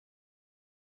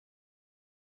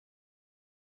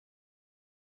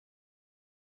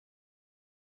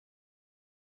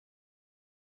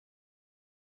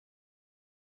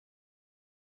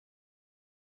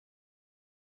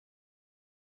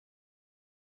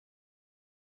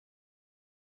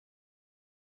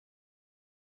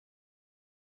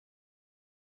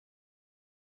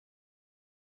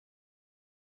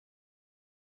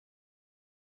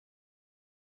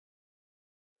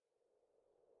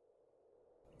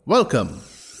Welcome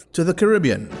to the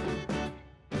Caribbean,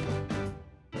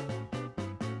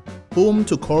 home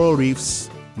to coral reefs,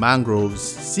 mangroves,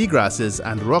 seagrasses,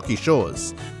 and rocky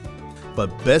shores, but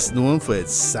best known for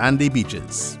its sandy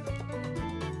beaches.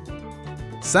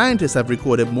 Scientists have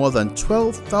recorded more than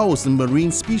 12,000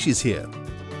 marine species here,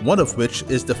 one of which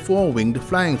is the four-winged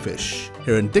flying fish,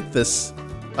 Hirundictis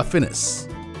affinis.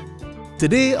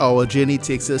 Today, our journey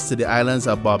takes us to the islands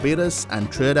of Barbados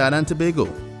and Trinidad and Tobago.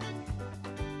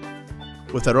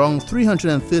 With around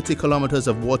 330 kilometers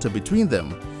of water between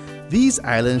them, these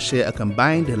islands share a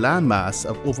combined landmass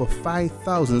of over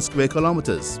 5,000 square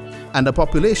kilometers and a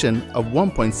population of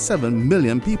 1.7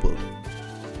 million people.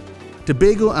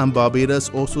 Tobago and Barbados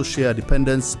also share a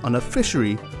dependence on a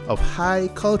fishery of high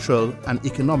cultural and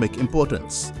economic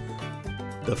importance,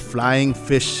 the flying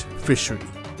fish fishery.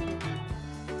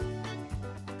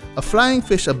 A flying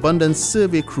fish abundance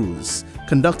survey cruise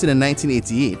conducted in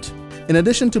 1988, in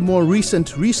addition to more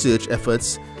recent research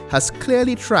efforts, has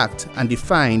clearly tracked and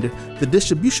defined the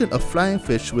distribution of flying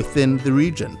fish within the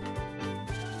region.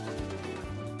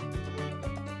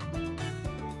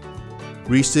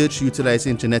 Research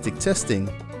utilizing genetic testing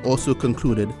also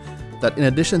concluded that in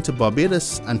addition to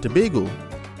Barbados and Tobago,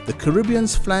 the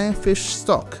Caribbean's flying fish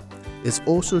stock is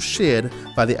also shared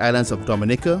by the islands of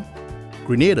Dominica,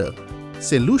 Grenada,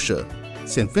 St. Lucia,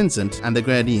 St. Vincent and the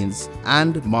Grenadines,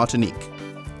 and Martinique,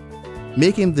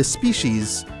 making the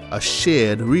species a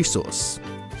shared resource.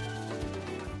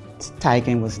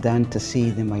 Tagging was done to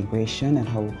see the migration and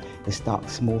how the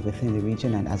stocks move within the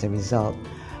region, and as a result,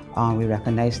 we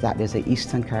recognize that there's an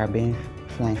Eastern Caribbean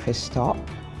flying fish stock.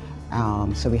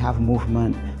 So we have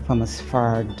movement from as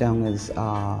far down as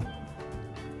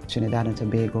Trinidad and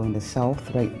Tobago in the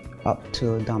south, right up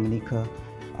to Dominica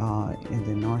in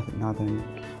the northern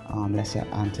Lesser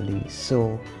Antilles.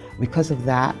 So because of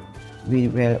that, we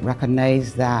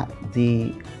recognize that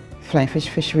the flying fish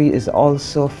fishery is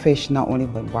also fished not only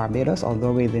by Barbados,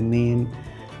 although we're the main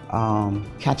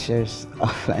catchers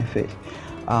of flying fish,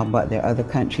 but there are other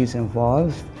countries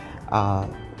involved.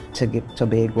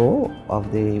 Tobago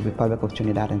of the Republic of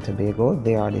Trinidad and Tobago,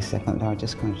 they are the second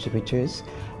largest contributors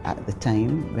at the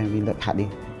time when we look at the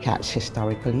catch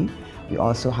historically. We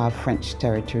also have French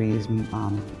territories,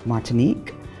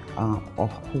 Martinique,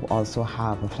 who also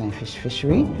have a flying fish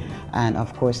fishery, and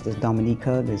of course there's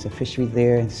Dominica, there's a fishery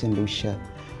there in St. Lucia,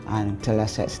 and to a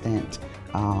lesser extent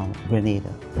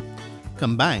Grenada.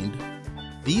 Combined,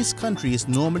 these countries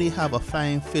normally have a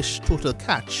flying fish total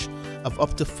catch of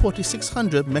up to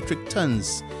 4,600 metric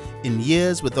tons in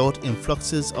years without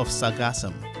influxes of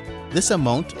sargassum. This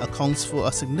amount accounts for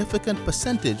a significant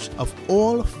percentage of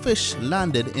all fish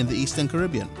landed in the Eastern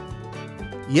Caribbean.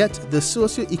 Yet, the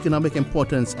socio-economic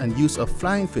importance and use of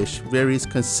flying fish varies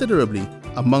considerably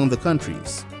among the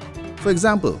countries. For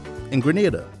example, in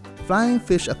Grenada, flying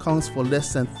fish accounts for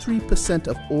less than 3%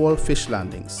 of all fish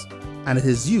landings, and it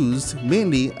is used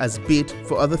mainly as bait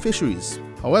for other fisheries.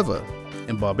 However,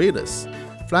 in Barbados,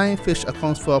 flying fish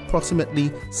accounts for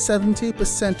approximately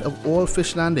 70% of all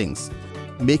fish landings,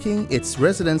 making its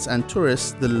residents and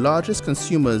tourists the largest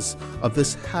consumers of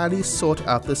this highly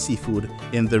sought-after seafood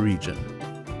in the region.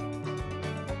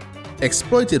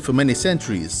 Exploited for many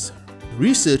centuries,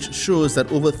 research shows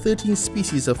that over 13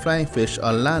 species of flying fish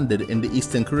are landed in the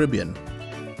Eastern Caribbean.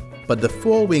 But the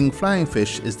four-winged flying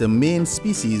fish is the main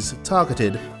species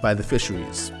targeted by the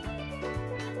fisheries.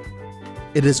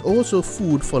 It is also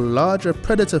food for larger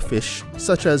predator fish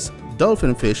such as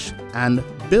dolphin fish and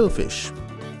billfish.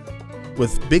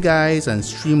 With big eyes and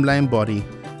streamlined body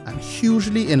and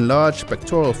hugely enlarged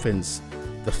pectoral fins,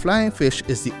 the flying fish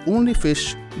is the only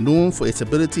fish known for its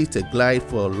ability to glide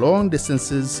for long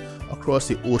distances across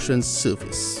the ocean's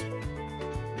surface.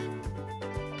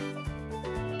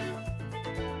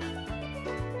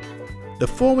 The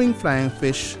four-winged flying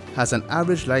fish has an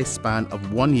average lifespan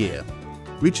of 1 year,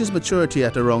 reaches maturity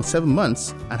at around 7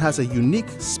 months, and has a unique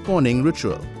spawning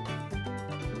ritual.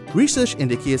 Research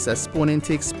indicates that spawning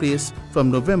takes place from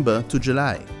November to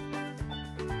July.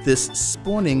 This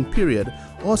spawning period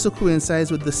also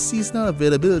coincides with the seasonal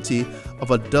availability of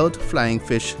adult flying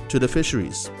fish to the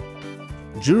fisheries.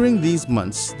 During these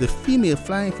months, the female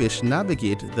flying fish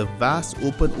navigate the vast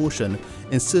open ocean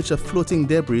in search of floating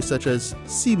debris such as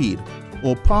seaweed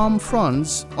or palm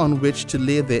fronds on which to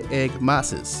lay their egg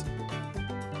masses.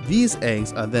 These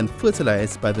eggs are then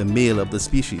fertilized by the male of the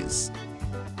species.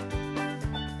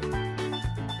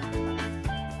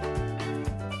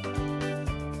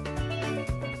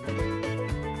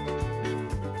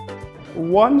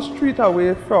 One street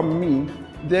away from me,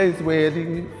 there is where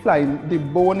the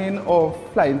boning of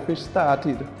flying fish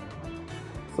started.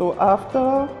 So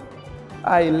after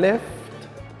I left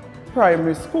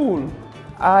primary school,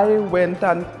 I went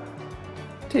and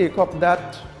take up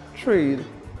that trade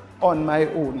on my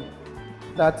own,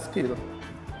 that skill.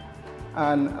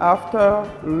 And after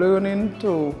learning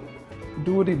to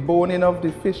do the boning of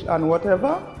the fish and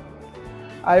whatever,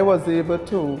 I was able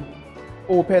to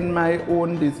open my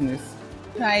own business.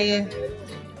 I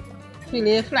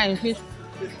fillet flying fish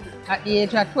at the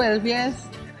age of 12 years.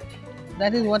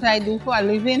 That is what I do for a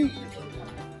living.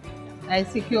 I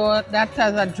secure that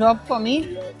as a job for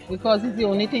me because it's the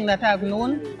only thing that I've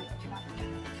known.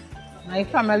 My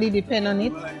family depend on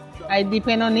it. I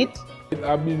depend on it.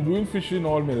 I've been doing fishing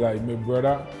all my life. My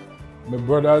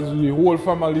brothers, the whole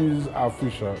families are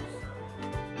fishers.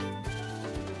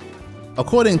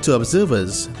 According to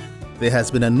observers, there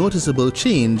has been a noticeable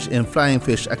change in flying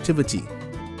fish activity.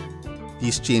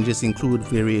 These changes include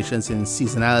variations in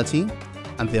seasonality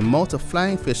and the amount of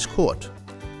flying fish caught,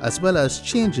 as well as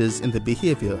changes in the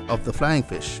behavior of the flying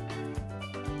fish.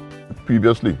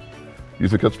 Previously, you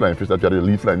used to catch flying fish that you had to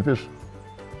leave flying fish.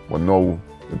 But now,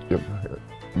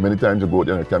 many times you go out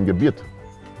there and you can't get bait.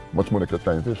 Much more than catch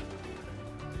flying fish.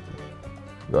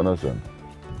 You understand?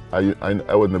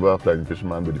 I was never a flying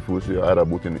fisherman, but the first year I had a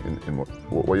boat in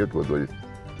what year it was?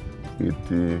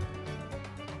 82,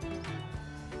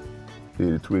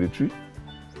 83.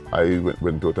 I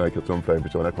went out and I kept some flying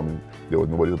fish. When I come in, there was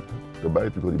nobody to buy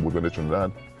it because the boat went to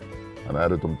Trinidad. And I had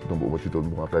to dump over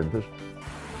 3,000 more flying fish.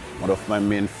 One of my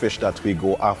main fish that we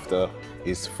go after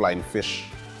is flying fish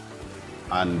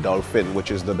and dolphin,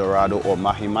 which is the Dorado or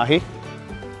mahi-mahi.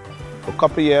 For a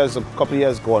couple of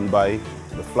years gone by,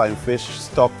 the flying fish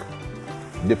stock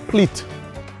deplete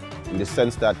in the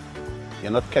sense that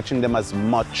you're not catching them as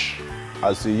much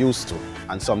as you used to.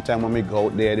 And sometimes when we go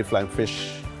out there, the flying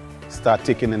fish start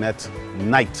taking in at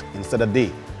night instead of day,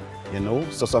 you know?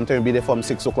 So sometimes you'll be there from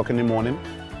 6 o'clock in the morning,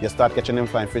 you start catching them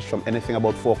flying fish from anything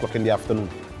about 4 o'clock in the afternoon.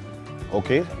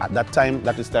 Okay, at that time,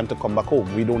 that is time to come back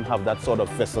home. We don't have that sort of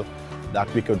vessel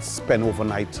that we could spend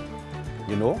overnight,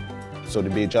 you know? So the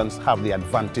Bajans have the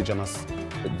advantage on us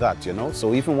with that, you know?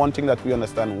 So even one thing that we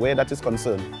understand, where that is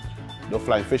concerned, the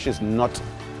flying fish is not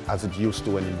as it used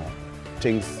to anymore.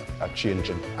 Things are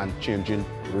changing, and changing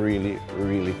really,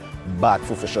 really bad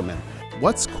for fishermen.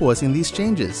 What's causing these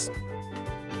changes?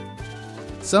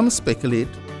 Some speculate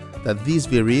that these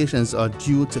variations are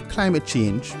due to climate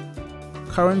change,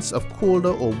 currents of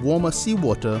colder or warmer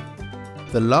seawater,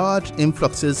 the large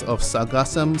influxes of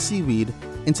sargassum seaweed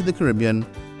into the Caribbean,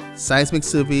 seismic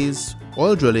surveys,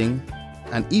 oil drilling,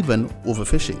 and even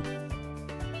overfishing.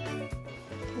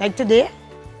 Like today,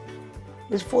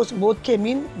 this first boat came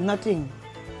in, nothing.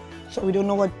 So we don't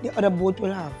know what the other boat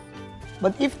will have.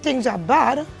 But if things are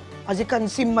bad, as you can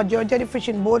see, majority of the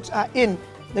fishing boats are in.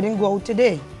 They didn't go out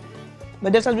today.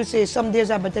 But that's as we say, some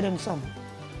days are better than some.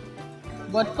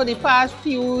 But for the past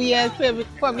few years,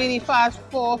 probably the past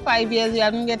 4 or 5 years, we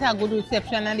haven't get a good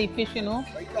reception of the fish, you know.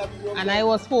 And I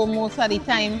was home most of the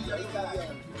time.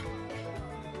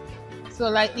 So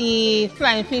like the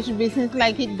flying fish business,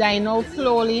 like it dying out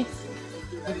slowly.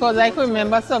 Because I can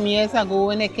remember some years ago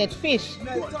when they catch fish,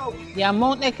 the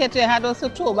amount they catch, they had also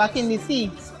throw back in the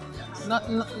sea.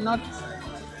 Not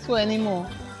so anymore,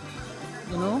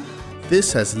 you know.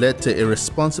 This has led to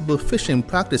irresponsible fishing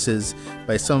practices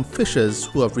by some fishers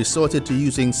who have resorted to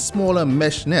using smaller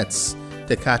mesh nets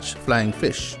to catch flying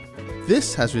fish.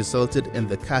 This has resulted in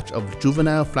the catch of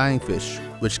juvenile flying fish,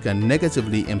 which can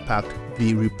negatively impact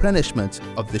the replenishment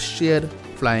of the shared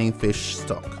flying fish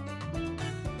stock.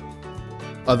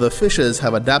 Other fishers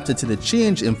have adapted to the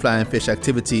change in flying fish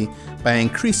activity by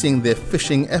increasing their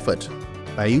fishing effort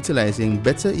by utilizing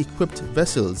better equipped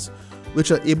vessels which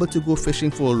are able to go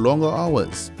fishing for longer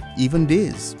hours, even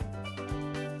days.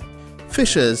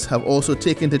 Fishers have also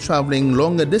taken to traveling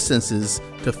longer distances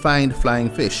to find flying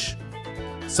fish.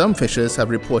 Some fishers have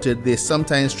reported they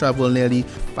sometimes travel nearly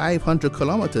 500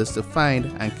 kilometers to find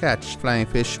and catch flying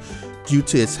fish due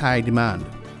to its high demand.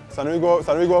 So we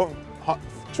go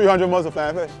 300 miles of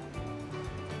flying fish.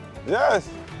 Yes.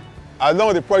 As long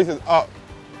as the price is up,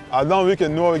 as long as we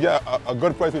can know we get a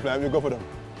good price for flying, we go for them.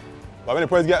 But when the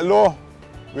price get low,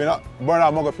 we're not burning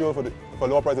our mug fuel for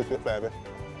lower prices of flying fish.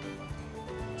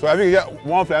 So if we can get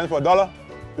one flying for $1,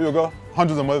 we will go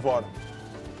hundreds of miles for them.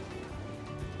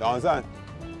 You understand?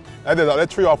 If there's like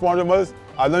 300 or 400 miles,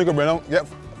 as long as you can bring them, get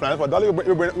flying for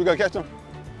 $1, we can catch them.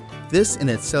 This in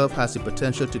itself has the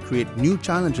potential to create new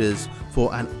challenges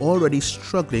for an already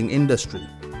struggling industry.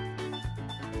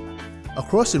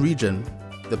 Across the region,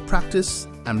 the practice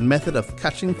and method of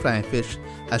catching flying fish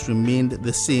has remained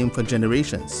the same for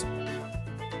generations.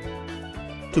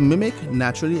 To mimic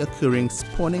naturally occurring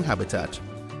spawning habitat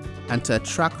and to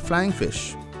attract flying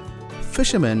fish,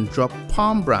 fishermen drop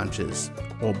palm branches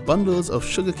or bundles of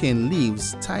sugarcane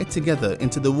leaves tied together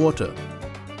into the water,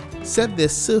 set their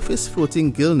surface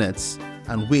floating gill nets,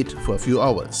 and wait for a few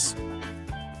hours.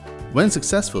 When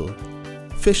successful,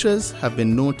 fishers have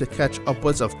been known to catch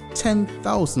upwards of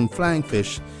 10,000 flying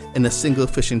fish in a single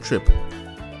fishing trip.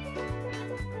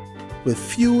 With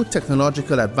few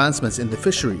technological advancements in the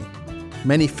fishery,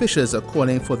 many fishers are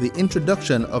calling for the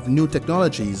introduction of new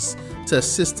technologies to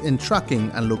assist in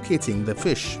tracking and locating the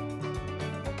fish.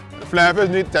 Flying fish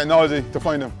need technology to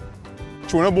find them.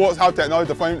 Tuna boats have technology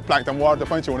to find plankton water to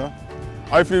find tuna.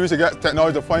 I feel we should get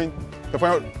technology to find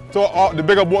out, so the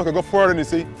bigger boats can go further in the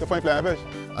sea to find flying fish.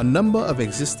 A number of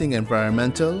existing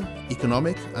environmental,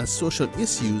 economic, and social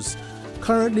issues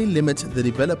currently limit the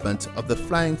development of the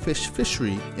flying fish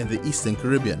fishery in the Eastern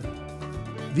Caribbean.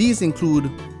 These include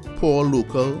poor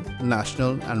local,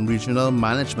 national, and regional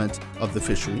management of the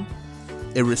fishery,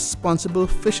 irresponsible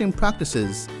fishing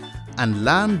practices, and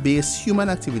land-based human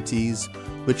activities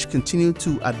which continue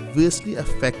to adversely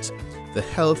affect the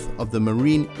health of the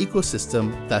marine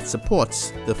ecosystem that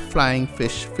supports the flying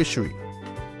fish fishery.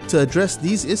 To address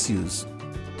these issues,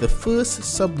 the first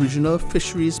Sub-Regional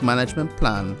Fisheries Management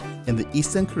Plan in the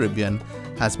Eastern Caribbean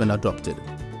has been adopted,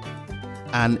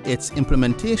 and its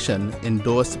implementation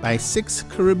endorsed by 6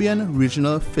 Caribbean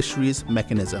Regional Fisheries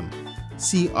Mechanism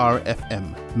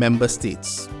 (CRFM) member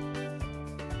states.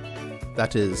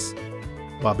 That is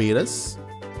Barbados,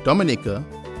 Dominica,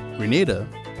 Grenada,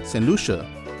 St. Lucia,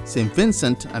 St.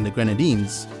 Vincent and the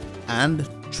Grenadines, and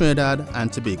Trinidad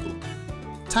and Tobago.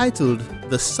 Titled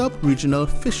the Sub-Regional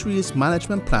Fisheries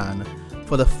Management Plan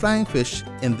for the Flying Fish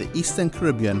in the Eastern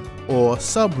Caribbean, or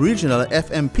Sub-Regional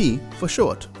FMP for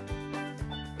short.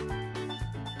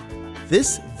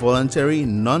 This voluntary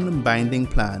non-binding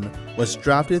plan was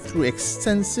drafted through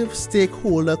extensive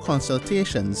stakeholder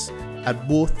consultations at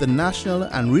both the national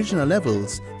and regional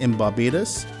levels in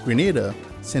Barbados, Grenada,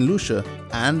 St. Lucia,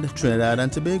 and Trinidad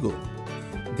and Tobago.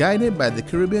 Guided by the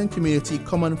Caribbean Community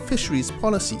Common Fisheries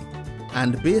Policy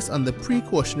and based on the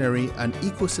precautionary and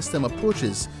ecosystem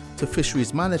approaches to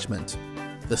fisheries management,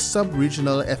 the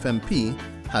Sub-Regional FMP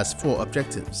has 4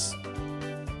 objectives.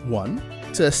 1.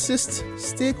 To assist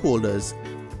stakeholders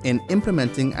in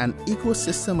implementing an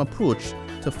ecosystem approach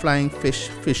to flying fish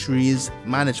fisheries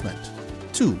management.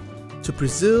 2. To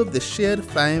preserve the shared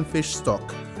flying fish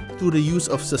stock through the use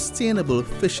of sustainable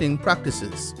fishing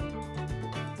practices.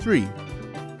 3.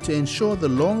 To ensure the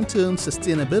long-term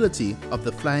sustainability of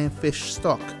the flying fish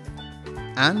stock,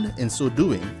 and in so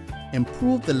doing,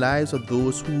 improve the lives of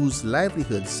those whose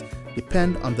livelihoods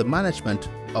depend on the management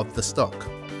of the stock.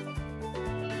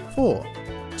 4.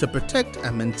 To protect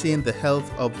and maintain the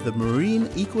health of the marine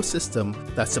ecosystem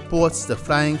that supports the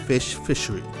flying fish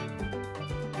fishery.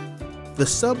 The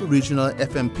Sub-Regional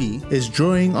FMP is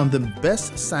drawing on the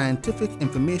best scientific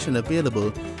information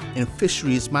available in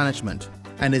fisheries management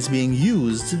and is being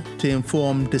used to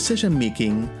inform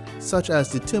decision-making, such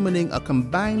as determining a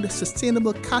combined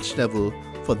sustainable catch level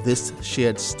for this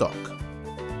shared stock.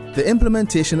 The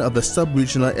implementation of the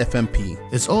Sub-Regional FMP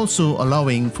is also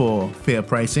allowing for fair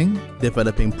pricing,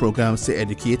 developing programs to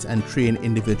educate and train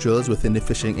individuals within the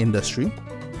fishing industry,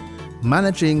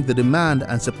 managing the demand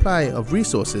and supply of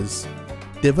resources,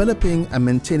 developing and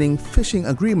maintaining fishing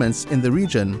agreements in the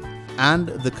region, and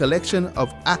the collection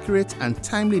of accurate and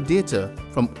timely data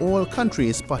from all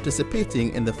countries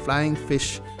participating in the Flying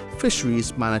Fish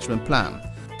Fisheries Management Plan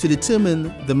to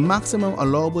determine the maximum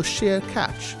allowable share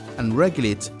catch and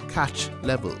regulate catch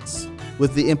levels.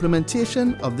 With the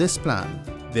implementation of this plan,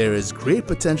 there is great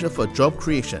potential for job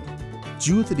creation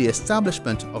due to the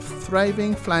establishment of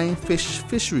thriving flying fish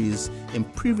fisheries in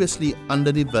previously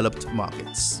underdeveloped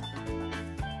markets.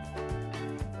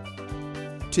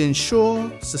 To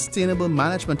ensure sustainable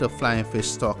management of flying fish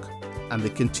stock and the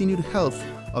continued health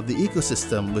of the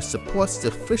ecosystem which supports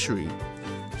the fishery,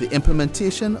 the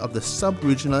implementation of the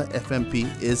Sub-Regional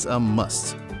FMP is a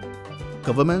must.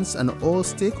 Governments and all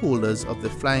stakeholders of the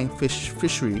flying fish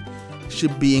fishery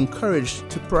should be encouraged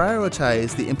to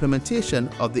prioritize the implementation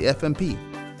of the FMP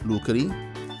locally,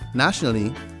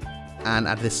 nationally, and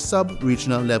at the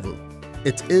sub-regional level.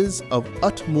 It is of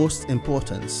utmost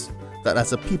importance that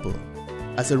as a people,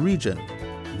 as a region,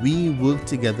 we work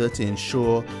together to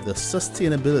ensure the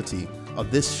sustainability of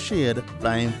this shared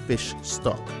flying fish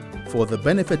stock for the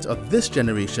benefit of this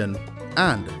generation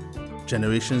and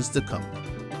generations to come.